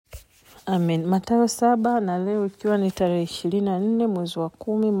Amen. Mathayo 7 na leo ikiwa ni tarehe 24 mwezi wa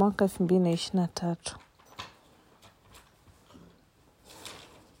 10 mwaka 2023.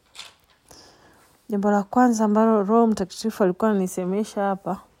 Jambo la kwanza ambalo Roho Mtakatifu alikuwa ananisemesha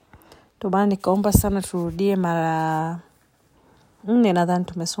hapa, ndio maana nikaomba sana turudie mara 4, nadhani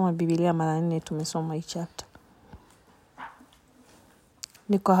tumesoma Biblia mara 4, tumesoma hii chapter.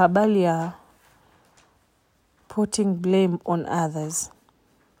 Ni kwa habari ya putting blame on others.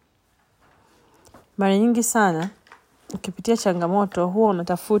 Mara nyingi sana ukipitia changamoto huwa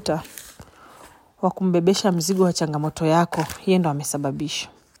unatafuta wa kumbebesha mzigo wa changamoto yako, yeye ndo amesababisha.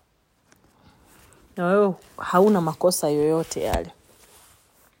 Na wewe hauna makosa yoyote yale.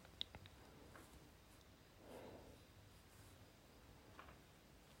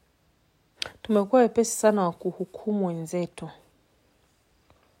 Tumekuwa wepesi sana wa kuhukumu wenzetu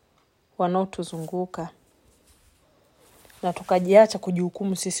wanaotuzunguka, na tukajiacha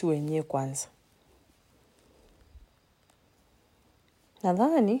kujihukumu sisi wenyewe kwanza.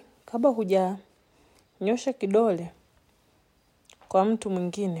 Nadhani kabla hujanyosha kidole kwa mtu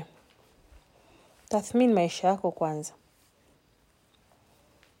mwingine, tathmini maisha yako kwanza.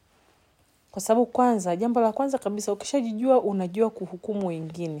 Kwa sababu kwanza, jambo la kwanza kabisa, ukishajijua unajua kuhukumu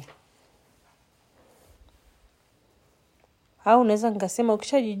wengine. Au unaweza nikasema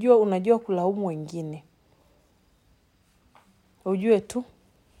ukishajijua unajua kulaumu wengine, ujue tu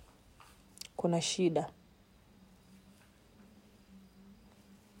kuna shida.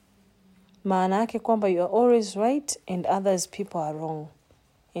 Maana yake kwamba you are always right and others people are wrong.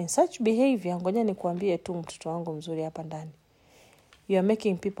 In such behavior, ngoja nikuambie tu mtoto wangu mzuri hapa ndani, you are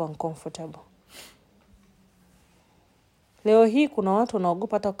making people uncomfortable. Leo hii kuna watu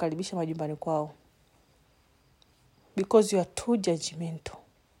wanaogopa hata kukaribisha majumbani kwao, because you are too judgmental.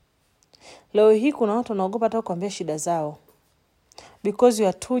 Leo hii kuna watu wanaogopa hata kuambia shida zao, because you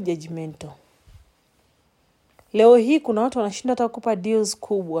are too judgmental. Leo hii kuna watu wanashinda hata kukupa deals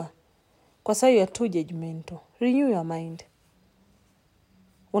kubwa, kwa sababu you are too judgmental. Renew your mind.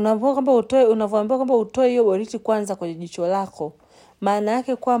 Unavyoambiwa kwamba utoe hiyo boriti kwanza kwenye jicho lako, maana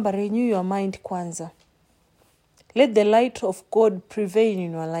yake kwamba renew your mind kwanza. Let the light of God prevail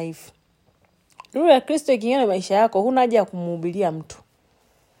in your life. Nuru ya Kristo ikiingia maisha yako, huna haja ya kumhubiria mtu.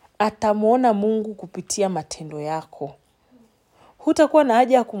 Atamuona Mungu kupitia matendo yako. Hutakuwa na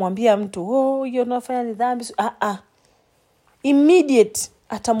haja ya kumwambia mtu, hiyo unafanya ni dhambi. Immediate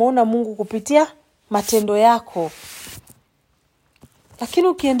atamuona Mungu kupitia matendo yako. Lakini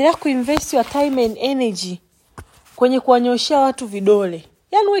ukiendelea kuinvest your time and energy kwenye kuwanyoshia watu vidole,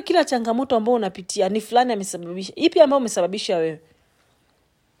 yaani wewe kila changamoto ambayo unapitia ni fulani amesababisha. Ipi ambayo umesababisha wewe?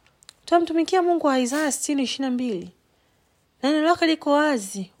 Tumtumikia Mungu wa Isaya 60:22. Neno lake liko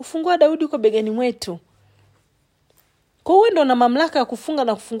wazi. Ufunguo wa Daudi uko begani mwetu. Kwa hiyo ndio na mamlaka ya kufunga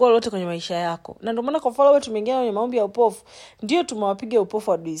na kufungua lolote kwenye maisha yako. Na ndio maana kwa mfano wewe tumeingia kwenye maombi ya upofu, ndio tumewapiga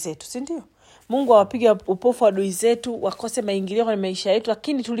upofu adui zetu, si ndio? Mungu awapiga upofu adui zetu wakose maingilio kwenye maisha yetu,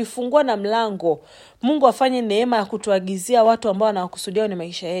 lakini tulifungua na mlango. Mungu afanye neema ya kutuagizia watu ambao anawakusudia kwenye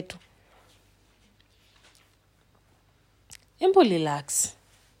maisha yetu. Embo relax.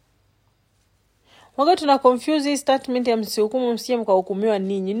 Wakati tuna confuse hii statement ya msihukumu msije mkahukumiwa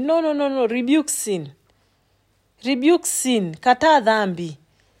ninyi. No, rebuke sin. Rebuke sin, kataa dhambi.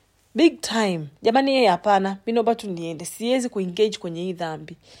 Big time. Jamani yeye hapana, mimi naomba tu niende. Siwezi kuengage kwenye hii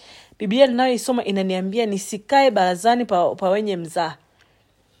dhambi. Biblia ninayoisoma inaniambia nisikae barazani pa wenye mzaha,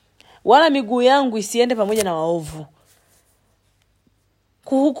 wala miguu yangu isiende pamoja na waovu.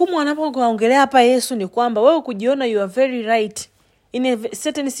 Kuhukumu anapoongelea hapa Yesu ni kwamba wewe kujiona you are very right in a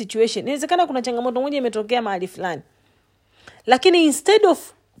certain situation. Inawezekana kuna changamoto moja imetokea mahali fulani, lakini instead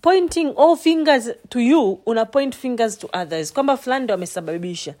of pointing all fingers to you, una point fingers to others, kwamba fulani ndio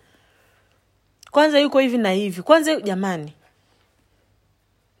amesababisha. Kwanza yuko hivi na hivi. Kwanza jamani,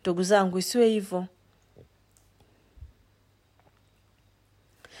 ndugu zangu, isiwe hivyo.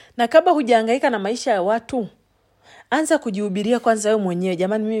 Na kabla hujahangaika na maisha ya watu, anza kujihubiria kwanza wewe mwenyewe.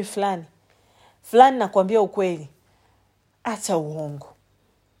 Jamani, mimi fulani nakwambia ukweli, acha uongo.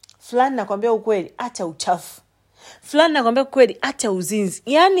 Fulani nakwambia ukweli, acha uchafu. Fulani nakwambia ukweli, acha uzinzi.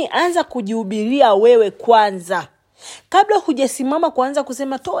 Yaani anza kujihubiria wewe kwanza, kabla hujasimama kuanza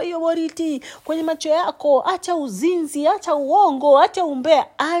kusema toa hiyo boriti kwenye macho yako, acha uzinzi, acha uongo, acha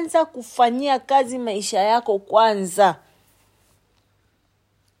umbea. Anza kufanyia kazi maisha yako kwanza.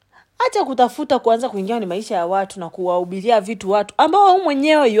 Acha kutafuta kuanza kuingia kwenye maisha ya watu na kuwahubiria vitu watu ambao wewe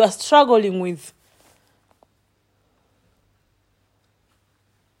mwenyewe you are struggling with.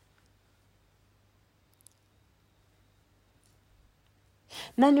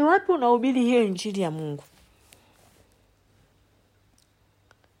 Na ni wapi unahubiri hiyo injili ya Mungu?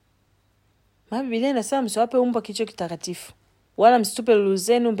 Maana Biblia inasema msiwape mbwa kichwa kitakatifu, wala msitupe lulu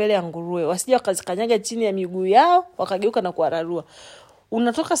zenu mbele ya nguruwe, wasije wakazikanyaga chini ya miguu yao wakageuka na kuararua.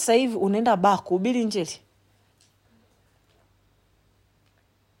 Unatoka sasa hivi unaenda kuhubiri injili.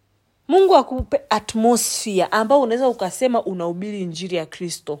 Mungu akupe atmosphere ambao unaweza ukasema unahubiri injili ya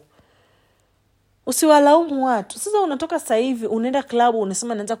Kristo. Usiwalaumu watu. Sasa unatoka sasa hivi unaenda klabu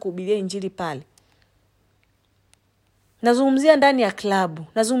unasema naanza kuhubiria injili pale. Nazungumzia ndani ya klabu,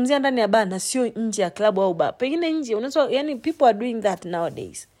 nazungumzia ndani ya bar na sio nje ya klabu au bar. Pengine nje unaweza, yani people are doing that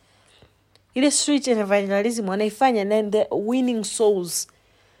nowadays. Ile street evangelism wanaifanya and the winning souls.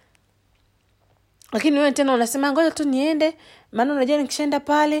 Lakini wewe tena unasema ngoja tu niende, maana unajua nikishaenda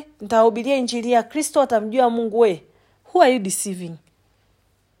pale nitahubiria injili ya Kristo, atamjua Mungu. We, who are you deceiving?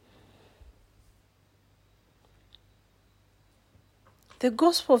 The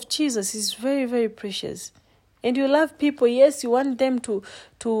gospel of Jesus is very, very precious. And you love people. Yes, you want them to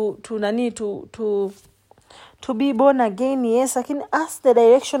be born again. Yes, lakini ask the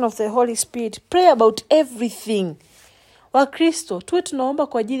direction of the Holy Spirit. Pray about everything. Wa Kristo, tuwe tunaomba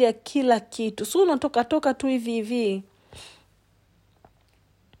kwa ajili ya kila kitu. So unatoka tu hivi.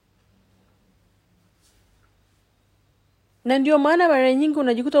 Na ndio maana mara nyingi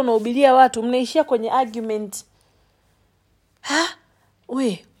unajikuta unahubiria watu, mnaishia kwenye argument.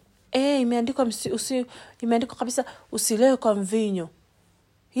 Imeandikwa imeandikwa kabisa usilewe kwa mvinyo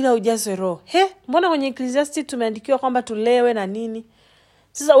ila ujaze roho. Mbona kwenye Ecclesiastes tumeandikiwa kwamba tulewe na nini?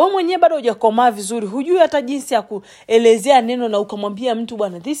 Sasa wewe mwenyewe bado hujakomaa vizuri, hujui hata jinsi ya kuelezea neno na ukamwambia mtu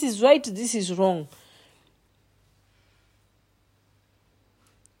bwana, this is right, this is wrong.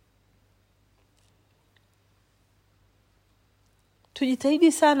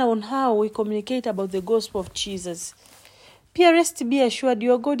 Tujitahidi sana on how we communicate about the gospel of Jesus. Pia rest be assured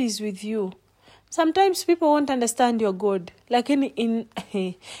your God is with you. Sometimes people won't understand your God, lakini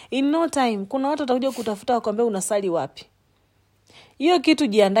in no time kuna watu watakuja kutafuta wakwambia unasali wapi. Hiyo kitu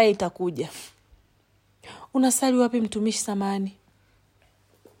jiandae itakuja. Unasali wapi mtumishi samani?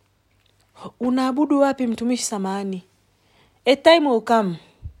 Unaabudu wapi mtumishi samani? A time will come.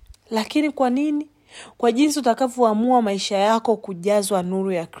 Lakini kwa nini? Kwa jinsi utakavyoamua maisha yako kujazwa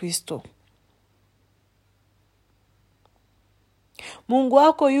nuru ya Kristo. Mungu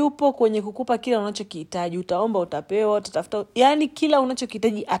wako yupo kwenye kukupa kila unachokihitaji. Utaomba utapewa, utatafuta, yani kila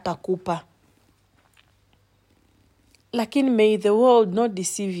unachokihitaji atakupa. Lakini may the world not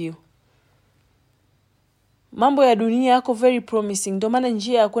deceive you. Mambo ya dunia yako very promising. Ndio maana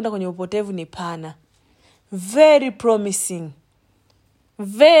njia ya kwenda kwenye upotevu ni pana. Very promising.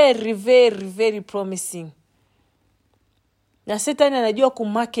 Very, very, very promising. Na Shetani anajua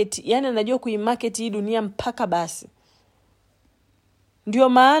kumarket, yani anajua kuimarket hii dunia mpaka basi. Ndio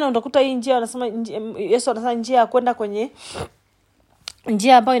maana utakuta hii njia wanasema, Yesu anasema njia ya kwenda kwenye,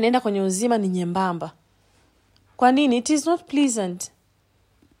 njia ambayo inaenda kwenye uzima ni nyembamba. Kwa nini? It is not pleasant.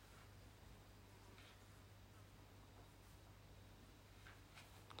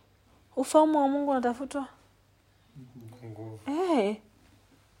 Ufahamu wa Mungu unatafutwa.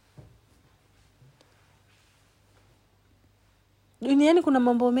 Duniani kuna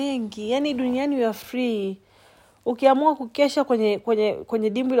mambo mengi. Yani duniani we are free. Ukiamua kukesha kwenye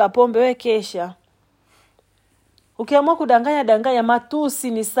dimbwi la pombe, wewe kesha. Ukiamua kudanganya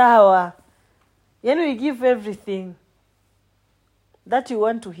matusi ni sawa. Yani we give everything that you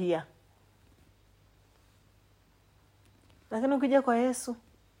want to hear. Lakini ukija kwa Yesu,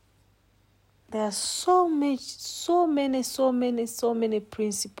 there are so many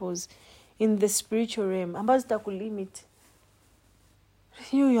principles in the spiritual realm ambazo zitakulimit.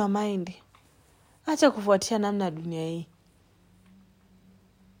 Renew your mind. Acha kufuatia namna dunia hii.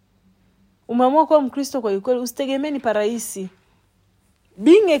 Umeamua kuwa Mkristo kwa kweli, usitegemee ni parahisi.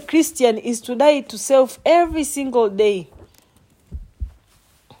 Being a Christian is to die to self every single day.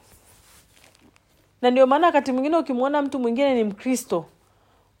 Na ndio maana wakati mwingine ukimwona mtu mwingine ni Mkristo,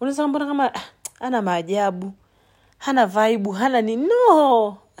 unaweza mbona kama hana maajabu, hana vibe, hana ni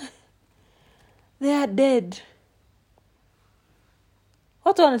no. They are dead.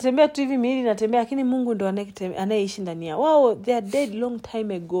 Watu wanatembea tu hivi, miili inatembea, lakini Mungu ndo anayeishi ndani yao. Wao they are dead long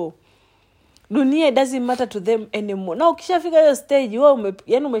time ago. Dunia doesn't matter to them anymore. Na ukishafika hiyo stage, wewe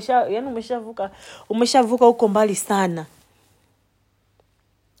umeshavuka huko mbali sana.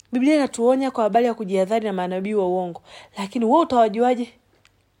 Biblia inatuonya kwa habari ya kujihadhari na manabii wa uongo. Lakini wewe utawajuaje?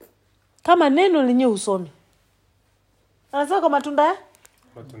 Kama neno lenyewe usomi. Anasema kwa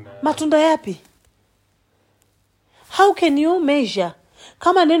matunda yapi? How can you measure?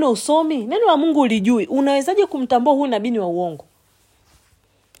 Kama neno usomi, neno la Mungu ulijui, unawezaje kumtambua huyu nabii wa uongo?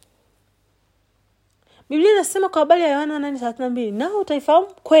 Biblia inasema kwa habari ya Yohana 8:32, nao utaifahamu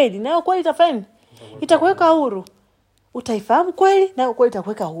kweli, nao kweli itafanya itakuweka huru. Utaifahamu kweli, nao kweli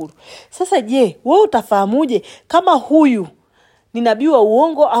itakuweka huru. Sasa je, wewe utafahamuje kama huyu ni nabii wa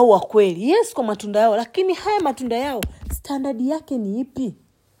uongo au wa kweli? Yes, kwa matunda yao, lakini haya matunda yao standard yake ni ipi?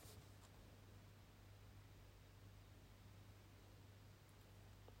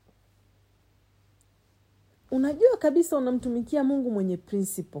 Unajua kabisa unamtumikia Mungu mwenye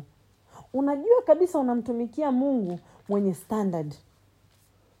principle. Unajua kabisa unamtumikia Mungu mwenye standard,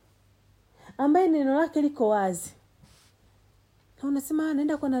 ambaye neno lake liko wazi. Na unasema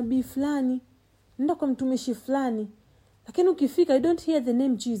naenda kwa nabii fulani, naenda kwa mtumishi fulani, lakini ukifika you don't hear the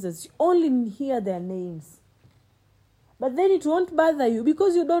name Jesus, you only hear their names. But then it won't bother you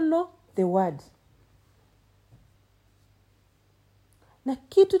because you don't know the word. Na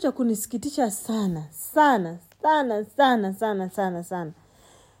kitu cha kunisikitisha sana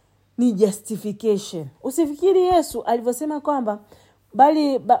ni justification. Usifikiri Yesu alivyosema kwamba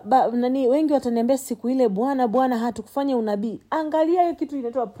bali wengi wataniambia siku ile, Bwana Bwana hatukufanya unabii. Angalia hiyo kitu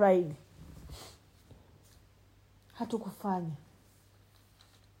inaitwa pride. Hatukufanya.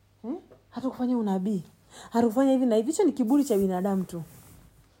 Hatukufanya unabii. Hatukufanya hivi na hivi. Hicho ni kiburi cha binadamu tu.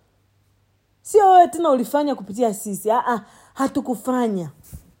 Sio wewe tena ulifanya kupitia sisi. Hatukufanya.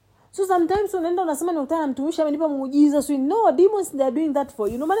 So sometimes unaenda unasema nikutana na mtumishi amenipa muujiza, so no, demons they are doing that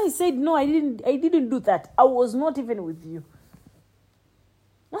for you. No matter he said no, I didn't do that. I was not even with you.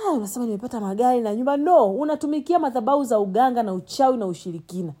 Unasema nimepata magari na nyumba. No, unatumikia madhabahu za uganga na uchawi na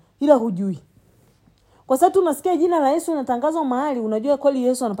ushirikina, ila hujui. Kwa sababu unasikia jina la Yesu linatangazwa mahali, unajua kweli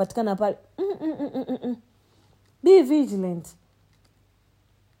Yesu anapatikana pale. Be vigilant.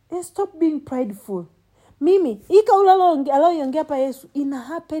 And stop being prideful. Mimi, hii kauli aliyoongea hapa Yesu ina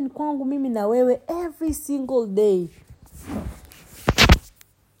happen kwangu mimi na wewe every single day.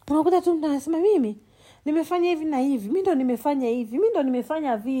 Unakuta tu mtu anasema mimi nimefanya hivi na hivi, mimi ndo nimefanya hivi, mimi ndo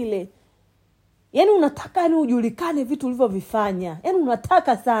nimefanya vile. Yaani unataka ni ujulikane vitu ulivyovifanya. Yaani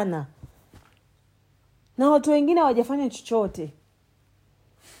unataka sana. Na watu wengine hawajafanya chochote.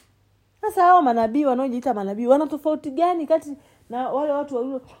 Sasa hao manabii wanaojiita manabii wana tofauti gani kati na wale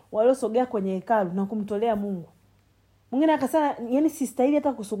watu waliosogea kwenye hekalu na kumtolea Mungu? Mwingine akasema yani sistahili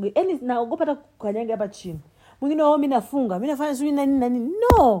hata kusogea. Yaani naogopa hata kukanyaga hapa chini. Mwingine wao mimi nafunga, mimi nafanya shughuli na nini.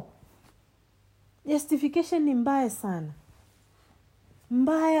 No. Justification ni mbaya sana.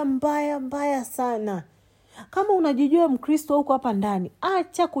 Mbaya sana. Kama unajijua Mkristo huko hapa ndani,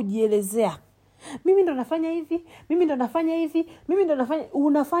 acha kujielezea. Mimi ndo nafanya hivi, mimi ndo nafanya hivi, mimi ndo nafanya.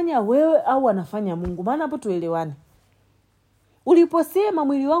 Unafanya wewe au anafanya Mungu? Maana hapo tuelewane. Uliposema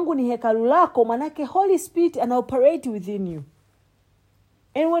mwili wangu ni hekalu lako, manake Holy Spirit ana operate within you.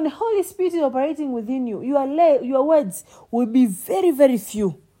 And when Holy Spirit is operating within you, your words will be very, very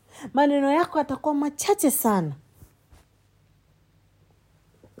few. Maneno yako yatakuwa machache sana.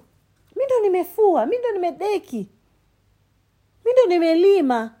 Mimi ndo nimefua, mimi ndo nimedeki, mimi ndo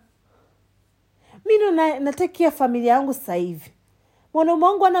nimelima, mimi ndo natekea familia yangu sasa hivi. Mwanaume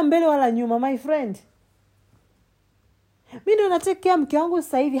wangu ana mbele wala nyuma, my friend. Mimi ndo natekea mke wangu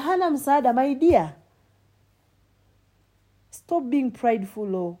sasa hivi, hana msaada, my dear. Stop being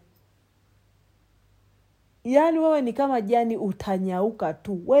prideful. Yaani wewe ni kama jani, utanyauka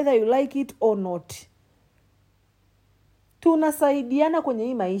tu whether you like it or not. Tunasaidiana kwenye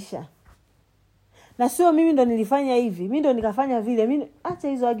hii maisha. Na sio mimi ndo nilifanya hivi, mimi ndo nikafanya vile. Acha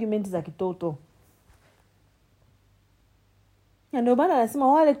hizo argument za kitoto. Na ndio maana anasema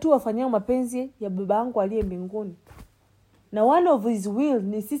wale tu wafanyao mapenzi ya Baba yangu aliye mbinguni. Na one of his will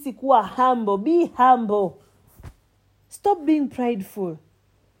ni sisi kuwa humble. Be humble. Stop being prideful.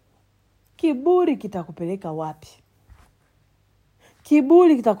 Kiburi kitakupeleka wapi?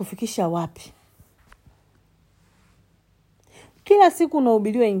 Kiburi kitakufikisha wapi? Kila siku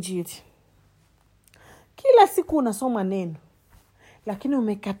unahubiriwa Injili. Kila siku unasoma neno. Lakini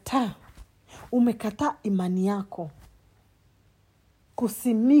umekataa imani yako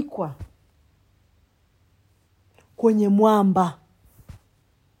kusimikwa kwenye mwamba.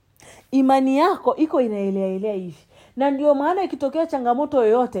 Imani yako iko inaelea hivi. Na ndio maana ikitokea changamoto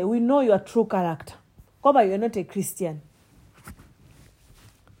yoyote, we know your true character. Kwamba you are not a Christian.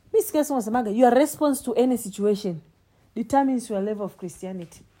 Mimi sikesi unasemaga, your response to any situation determines your level of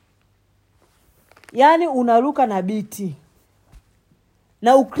Christianity. Yaani unaruka na biti.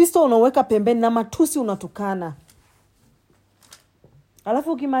 Na Ukristo unaweka pembeni, na matusi unatukana.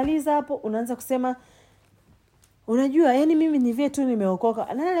 Alafu ukimaliza hapo unaanza kusema unajua yani mimi ni vile tu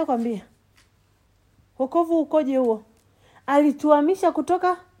nimeokoka. Nani alikwambia? Wokovu ukoje huo? Alituhamisha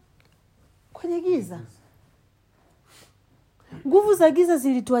kutoka kwenye giza. Nguvu za giza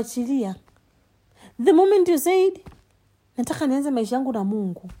zilituachilia. The moment you said, nataka nianze maisha yangu na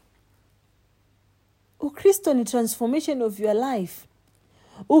Mungu. Ukristo ni transformation of your life.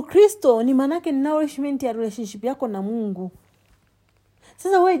 Ukristo ni manake ni nourishment ya relationship yako na Mungu.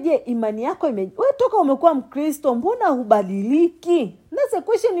 Sasa wewe je, imani yako wewe toka umekuwa Mkristo, mbona hubadiliki? That's a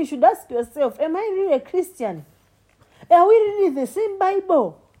question you should ask yourself. Am I really a Christian? Are we reading the same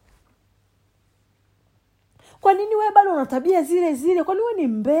Bible? Kwa nini wewe bado una tabia zile zile? Kwa nini wewe ni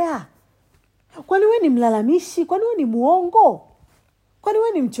mbea? Kwa nini wewe ni mlalamishi? Kwa nini wewe ni muongo? Kwa nini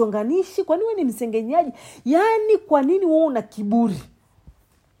wewe ni mchonganishi? Kwa nini wewe ni msengenyaji? Yaani kwa nini wewe una kiburi?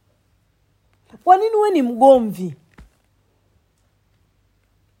 Kwa nini wewe ni mgomvi?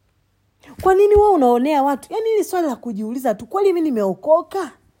 Kwa nini wewe unaonea watu? Yaani ni swali la kujiuliza tu, kwani mimi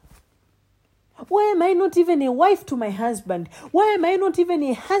nimeokoka? Why am I not even a wife to my husband? Why am I not even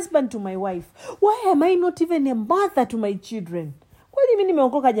a husband to my wife? Why am I not even a mother to my children? Kwani mimi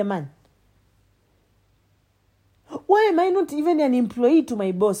nimeokoka jamani? Why am I not even an employee to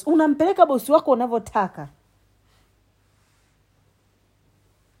my boss? Unampeleka bosi wako unavyotaka.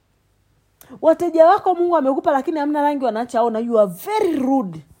 Wateja wako Mungu amekupa lakini hamna rangi wanaacha ona. You are very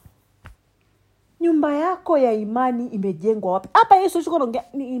rude. Nyumba yako ya imani imejengwa wapi? Hapa Yesu anaongea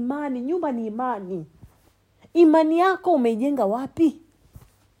ni imani, nyumba ni imani. Imani yako umeijenga wapi?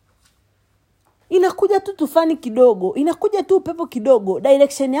 Inakuja tu tufani kidogo, inakuja tu upepo kidogo,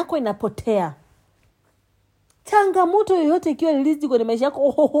 direction yako inapotea. Changamoto yoyote ikiwa released kwenye maisha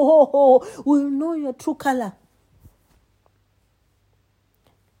yako, will know your true color.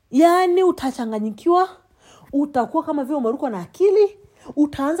 Yaani utachanganyikiwa, utakuwa kama vile umerukwa na akili,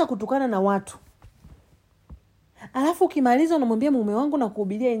 utaanza kutukana na watu. Alafu ukimaliza unamwambia mume wangu na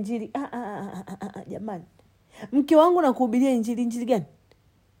kuhubiria injili. Jamani. Mke wangu na kuhubiria injili gani?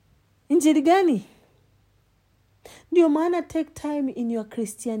 Injili gani? Ndio maana take time in your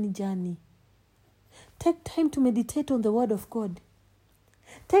Christian journey. Take time to meditate on the word of God.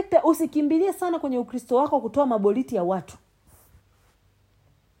 Usikimbilie sana kwenye Ukristo wako kutoa maboliti ya watu.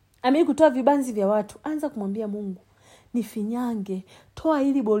 Kutoa vibanzi vya watu. Anza kumwambia Mungu, nifinyange, toa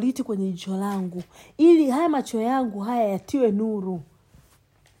hili boliti kwenye jicho langu, ili haya macho yangu haya yatiwe nuru.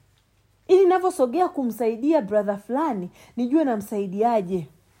 Ili ninavyosogea kumsaidia brother fulani, nijue namsaidiaje.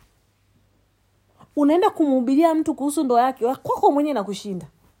 Unaenda kumhubiria mtu kuhusu ndoa yake, kwako mwenyewe na kushinda.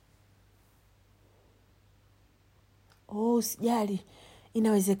 Usijali.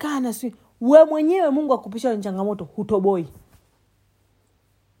 Inawezekana wewe mwenyewe Mungu akupisha kwenye changamoto, hutoboi.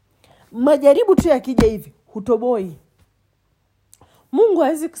 Majaribu tu yakija hivi, hutoboi. Mungu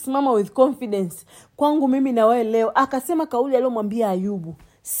hawezi kusimama with confidence kwangu mimi na wewe leo akasema kauli aliyomwambia Ayubu,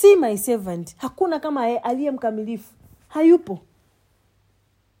 see my servant. Hakuna kama yeye aliye mkamilifu, hayupo.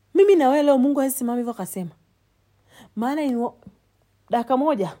 Mimi na wewe leo Mungu hawezi simama hivyo akasema. Maana dakika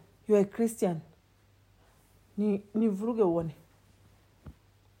moja you are a Christian. Ni vuruge uone.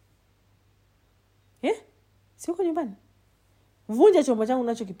 Siko nyumbani. Vunja chombo changu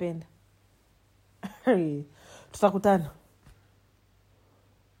unachokipenda. Tutakutana.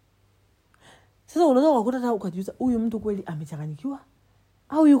 Sasa unaweza kukuta hata ukajiuliza, huyu mtu kweli amechanganyikiwa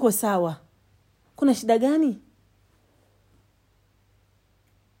au yuko sawa? Kuna shida gani?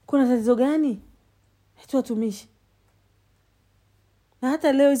 Kuna tatizo gani? Watumishi. Na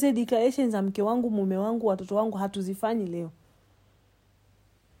hata leo hizo declarations za mke wangu, mume wangu, watoto wangu hatuzifanyi leo.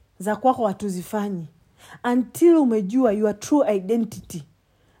 Za kwako hatuzifanyi. Until umejua your true identity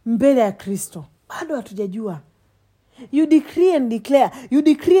mbele ya Kristo. Bado hatujajua. You decree and declare.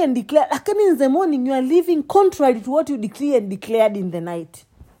 Lakini in the morning you are living contrary to what you decree and declared in the night.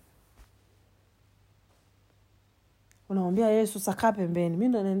 Unamwambia Yesu, saka pembeni. Mimi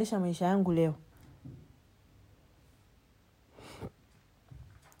ndo naendesha maisha yangu leo.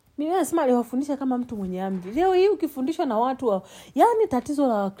 Mimi nasema aliwafundisha kama mtu mwenye amri. Leo hii ukifundishwa na watu yaani tatizo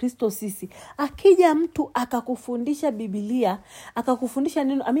la Kristo sisi. Akija mtu akakufundisha Biblia, akakufundisha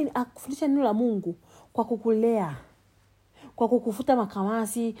akakufundisha neno la Mungu kwa kukulea, kwa kukufuta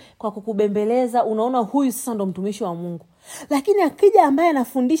makamasi, kwa kukubembeleza, unaona huyu sasa ndo mtumishi wa Mungu. Lakini akija ambaye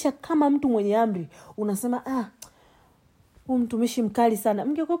anafundisha kama mtu mwenye amri, unasema huyu mtumishi mkali sana.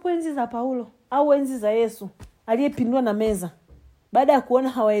 Mngekuwepo enzi za Paulo au enzi za Yesu aliyepindua na meza baada ya kuona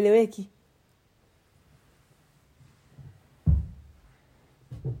hawaeleweki.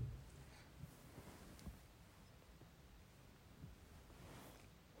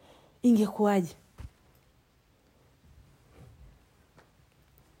 Ingekuwaje?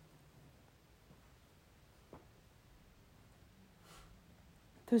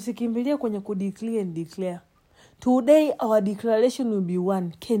 Tusikimbilie kwenye kudeclare and declare. Today our declaration will be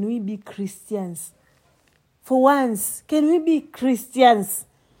one. Can we be Christians? For once, can we be Christians?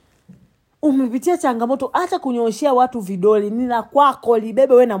 Umepitia changamoto, acha kunyooshia watu vidole, ni la kwako,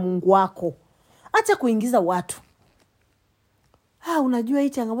 libebe wewe na Mungu wako. Acha kuingiza watu. Unajua hii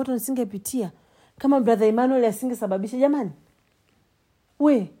changamoto nisingepitia kama brother Emmanuel asingesababisha. Jamani,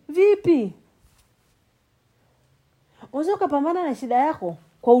 we vipi? Unaweza kupambana na shida yako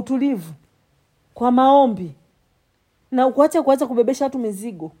kwa utulivu, kwa maombi, na kuacha kubebesha watu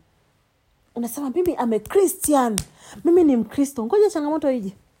mizigo. Unasema mimi ame Christian, mimi ni Mkristo. Ngoja changamoto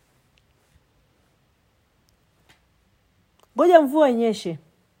ije, ngoja mvua inyeshe,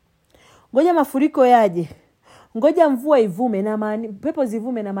 ngoja mafuriko yaje, ngoja mvua ivume na pepo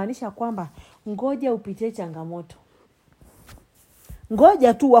zivume, na maanisha kwamba ngoja upitie changamoto.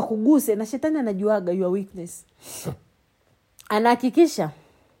 Ngoja tu wakuguse, na shetani anajuaga your weakness. Anahakikisha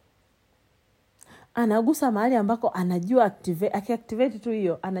anagusa mahali ambako anajua akiactivate tu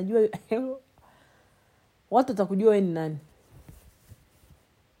hiyo, anajua watu watakujua wewe ni nani.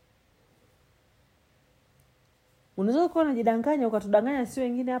 Unaweza kuwa unajidanganya, ukatudanganya si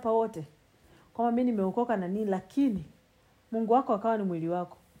wengine hapa wote kama mimi nimeokoka na nini, lakini Mungu wako akawa ni mwili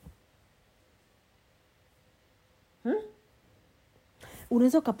wako.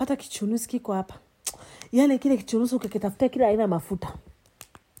 Unaweza ukapata kichunuzi kiko hapa, yaani kile kichunuzi ukikitafuta kila aina mafuta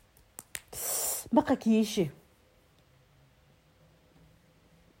mpaka kiishe.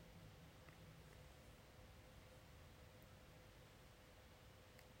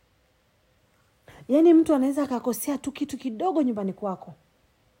 Yaani mtu anaweza akakosea tu kitu kidogo nyumbani kwako,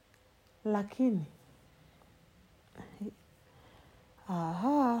 lakini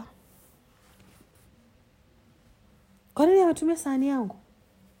kwa nini ametumia sahani yangu?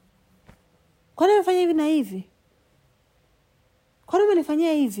 Kwa nini amefanya hivi na hivi? Kwa nini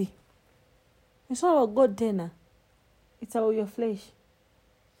umenifanyia hivi? It's not about God tena. It's about your flesh.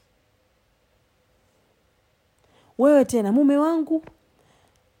 Wewe tena, mume wangu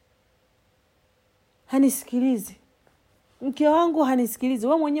hanisikilizi, mke wangu hanisikilizi.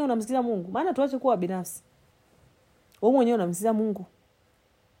 Wewe mwenyewe unamsikiliza Mungu? Maana tuache kuwa binafsi. Wewe mwenyewe unamsikiliza Mungu?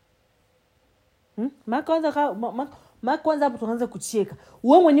 Kwanza hapo tuanze kucheka.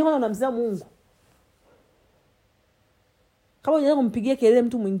 Wewe mwenyewe unamsikiliza Mungu? Kama unataka kumpigia kelele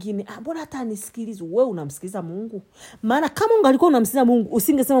mtu mwingine, mbona hata anisikilizi? Wewe unamsikiliza Mungu? Maana kama ungalikuwa unamsikiliza Mungu,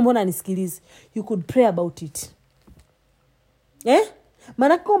 usingesema mbona anisikilizi. You could pray about it.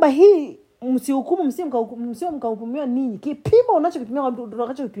 Maana kwamba hii msihukumu, msio mkahukumiwa ninyi. Kipimo unachokipimiwa kwa mtu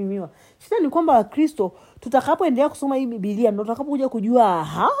utakachokipimiwa. Shida ni kwamba Wakristo tutakapoendelea kusoma hii Biblia ndio tutakapokuja kujua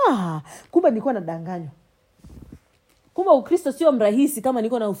kumbe nilikuwa nadanganywa. Kumbe Ukristo sio mrahisi kama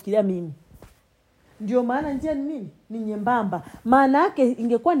nilikuwa naufikiria mimi. Ndio maana njia ni nini? Ni nyembamba. Maana yake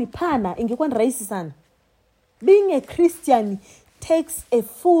ingekuwa ni pana, ingekuwa ni rahisi sana. Being a Christian takes a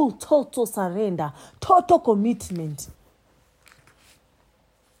full total surrender, total commitment.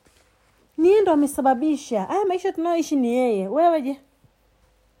 Ni ndo amesababisha haya maisha tunayoishi, ni yeye. Wewe je?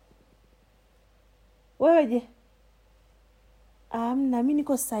 Mimi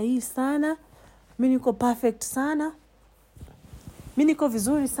niko sahihi sana, mimi niko perfect sana, mimi niko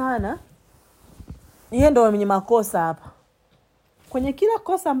vizuri sana. Yeye ndo mwenye makosa hapa. Kwenye kila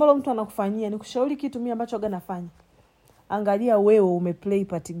kosa ambalo mtu anakufanyia, nikushauri kitu mimi ambacho aga nafanya. Angalia wewe umeplay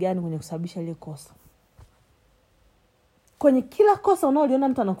part gani kwenye kusababisha ile kosa. Kwenye kila kosa unaoliona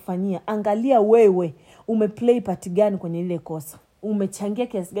mtu anakufanyia, angalia wewe umeplay part gani kwenye ile kosa. Umechangia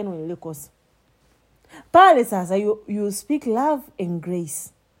kiasi gani kwenye ile kosa. Pale sasa you speak love and grace.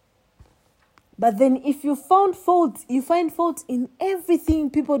 But then if you find fault in everything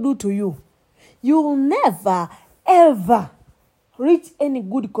people do to you, you will never ever reach any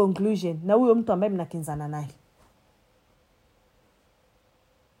good conclusion na huyo mtu ambaye mnakinzana naye.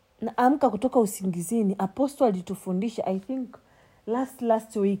 Na amka kutoka usingizini, apostle alitufundisha, I think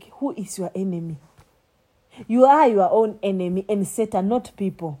last week, who is your enemy? You are your own enemy, and Satan, not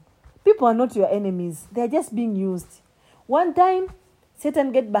people. People are not your enemies. They are just being used. One time,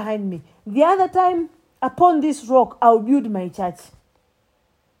 Satan get behind me. The other time, upon this rock, I'll build my church.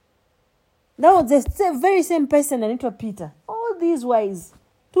 That was the very same person anaitwa Peter. All these wise.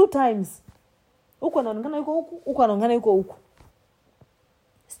 2 times. Huko anaonekana yuko huku, huko anaonekana yuko huku.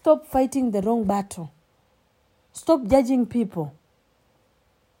 Stop fighting the wrong battle. Stop judging people.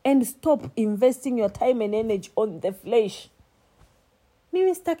 And stop investing your time and energy on the flesh.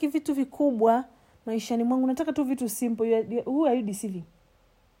 Mimi sitaki vitu vikubwa maishani mwangu, nataka tu vitu simple. Who are you deceiving?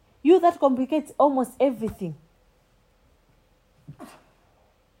 You that complicates almost everything.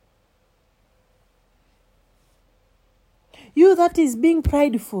 You that is being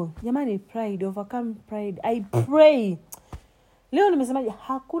prideful. Jamani, pride, overcome pride. I pray. Leo nimesemaje?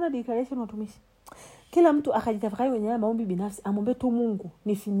 Hakuna declaration watumishi. Kila mtu akajitafakari kwenye maombi binafsi, amwombe tu Mungu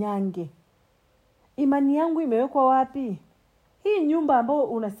nifinyange. Imani yangu imewekwa wapi? Hii nyumba ambayo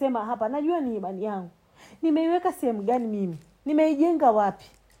unasema hapa, najua ni imani yangu. Nimeiweka sehemu gani mimi? Nimeijenga wapi?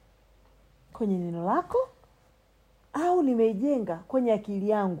 Kwenye neno lako? Au nimeijenga kwenye akili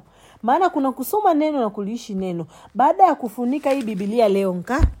yangu? Maana kuna kusoma neno na kuliishi neno. Baada ya kufunika hii Biblia leo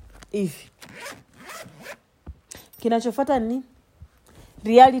hivi, kinachofuata ni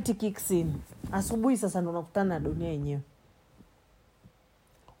reality kicks in. Asubuhi sasa ndo unakutana na dunia yenyewe.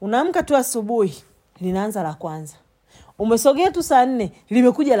 Unaamka tu asubuhi, linaanza la kwanza. Umesogea tu saa 4,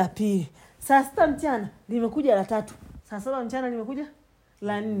 limekuja la pili. Saa 6 mchana limekuja la 3. Saa 7 mchana limekuja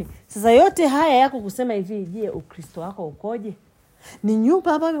la 4. Sasa yote haya yako kusema hivi, je, Ukristo wako ukoje? Ni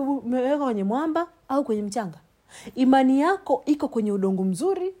nyumba ambayo umeweka kwenye mwamba au kwenye mchanga? Imani yako iko kwenye udongo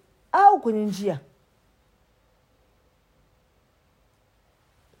mzuri au kwenye njia?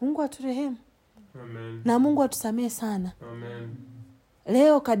 Mungu aturehemu. Amen. Na Mungu atusamee sana. Amen.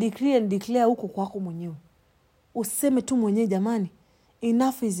 Leo declare huko kwako mwenyewe. Useme tu mwenyewe, jamani,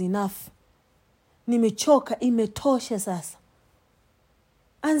 enough is enough. Nimechoka, imetosha sasa.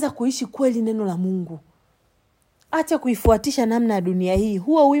 Anza kuishi kweli neno la Mungu. Acha kuifuatisha namna ya dunia hii.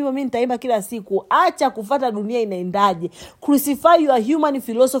 Huo wimbo mimi nitaimba kila siku. Acha kufuata dunia inaendaje. Crucify your human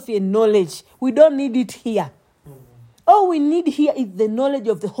philosophy and knowledge. We don't need it here. All we need here is the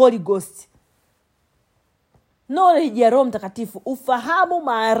knowledge of the Holy Ghost. Knowledge ya Roho Mtakatifu, ufahamu,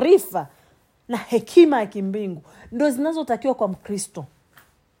 maarifa na hekima ya kimbingu ndio zinazotakiwa kwa Mkristo.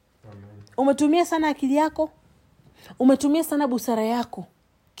 Amen. Umetumia sana akili yako? Umetumia sana busara yako?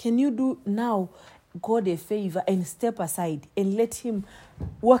 Can you do now God a favor and step aside and let him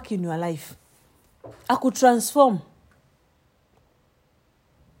work in your life? Akutransform.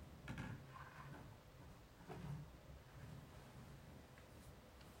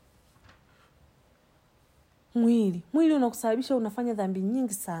 Mwili unakusababisha unafanya dhambi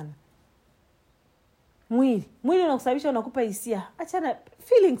nyingi sana. Mwili unakusababisha unakupa hisia. Achana,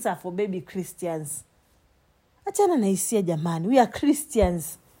 feelings are for baby Christians. Achana na hisia jamani. We are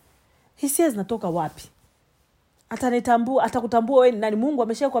Christians. Hisia zinatoka wapi? Atakutambua wewe ni nani? Mungu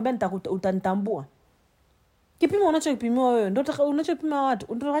ameshakwambia utanitambua. Kipimo unachokipimiwa wewe ndio unachopima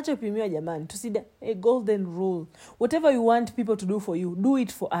watu. Ndio unachopimiwa jamani. Tusida a golden rule. Whatever you want people to do for you, do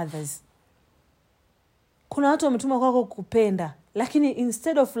it for others. Kuna watu wametuma kwako kupenda, lakini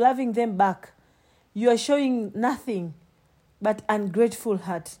instead of loving them back, you are showing nothing but ungrateful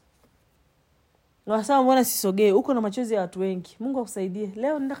heart. Wasema mbona sisogee? Uko na machozi ya watu wengi. Mungu akusaidie.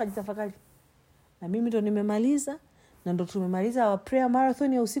 Leo nenda kujitafakari. Na mimi ndo nimemaliza, na ndo tumemaliza our prayer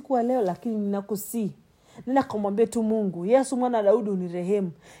marathon ya usiku wa leo, lakini ninakusii. Nenda kumwambia tu Mungu, Yesu mwana Daudi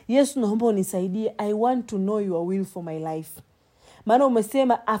unirehemu. Yesu naomba unisaidie. I want to know your will for my life. Maana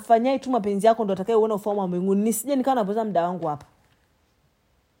umesema afanyai tu mapenzi yako ndo atakayeona ufalme wa mbinguni. Nisije nikawa napoteza muda wangu hapa.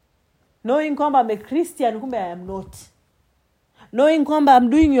 Knowing kwamba I'm a Christian, kumbe I am not. Knowing kwamba I'm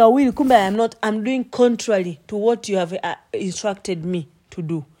doing your will, kumbe I am not. I'm doing contrary to what you have instructed me to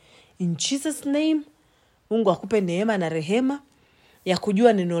do. In Jesus' name, Mungu akupe neema na rehema ya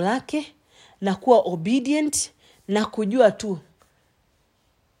kujua neno lake na kuwa obedient na kujua tu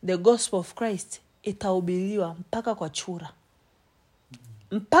the gospel of Christ itahubiriwa mpaka kwa chura.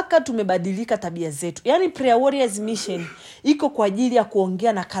 Mpaka tumebadilika tabia zetu. Yaani Prayer Warriors Mission iko kwa ajili ya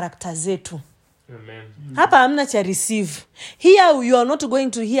kuongea na karakta zetu. Amen. Hapa hamna cha receive. Here you are not going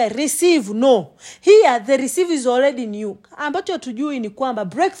to hear receive, no. Here the receive is already in you. Ambacho tujui ni kwamba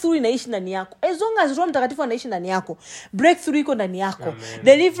breakthrough inaishi ndani yako. As long as Roho Mtakatifu anaishi ndani yako, breakthrough iko ndani yako. Amen.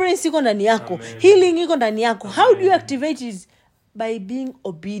 Deliverance iko ndani yako. Amen. Healing iko ndani yako. Amen. How do you activate it? By being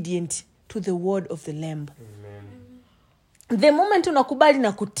obedient to the word of the Lamb. Amen. The moment unakubali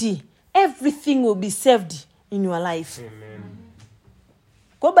na kutii, everything will be saved in your life. Amen.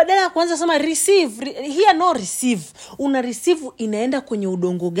 Kwa badala ya kuanza sema receive, here no receive. Una receive inaenda kwenye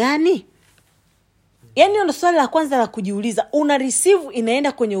udongo gani? Yaani ndio swali la kwanza la kujiuliza. Una receive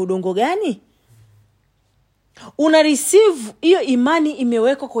inaenda kwenye udongo gani? Una receive hiyo imani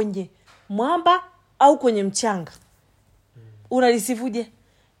imewekwa kwenye mwamba au kwenye mchanga? Una receive uje?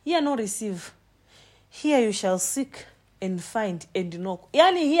 Here no receive. Here you shall seek and find and knock.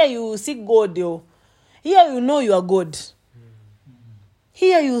 Yaani here you seek God. Here you know you are God.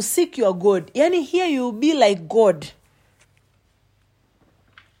 Here you seek your God. Yani here you be like God.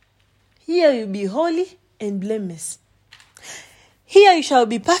 Here you be holy and blameless. Here you shall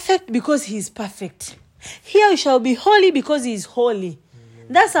be perfect because he is perfect. Here you shall be holy because he is holy. Amen.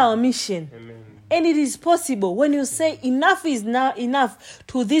 That's our mission. Amen. And it is possible. When you say enough is now enough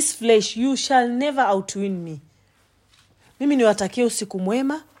to this flesh, you shall never outwin me. Mimi niwatakie usiku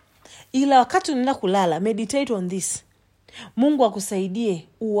mwema. Ila wakati unaenda kulala, meditate on this. Mungu akusaidie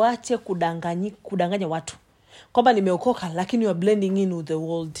uache kudanganya watu kwamba nimeokoka lakini you are blending in with the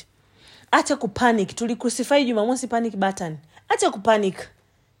world. Acha kupanic. Tulicrucify Jumamosi panic button. Acha kupanic.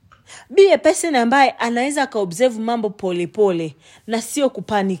 Be a person ambaye anaweza kaobserve mambo pole pole na sio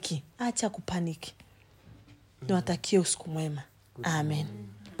kupaniki. Acha kupaniki. Niwatakie usiku mwema. Amen.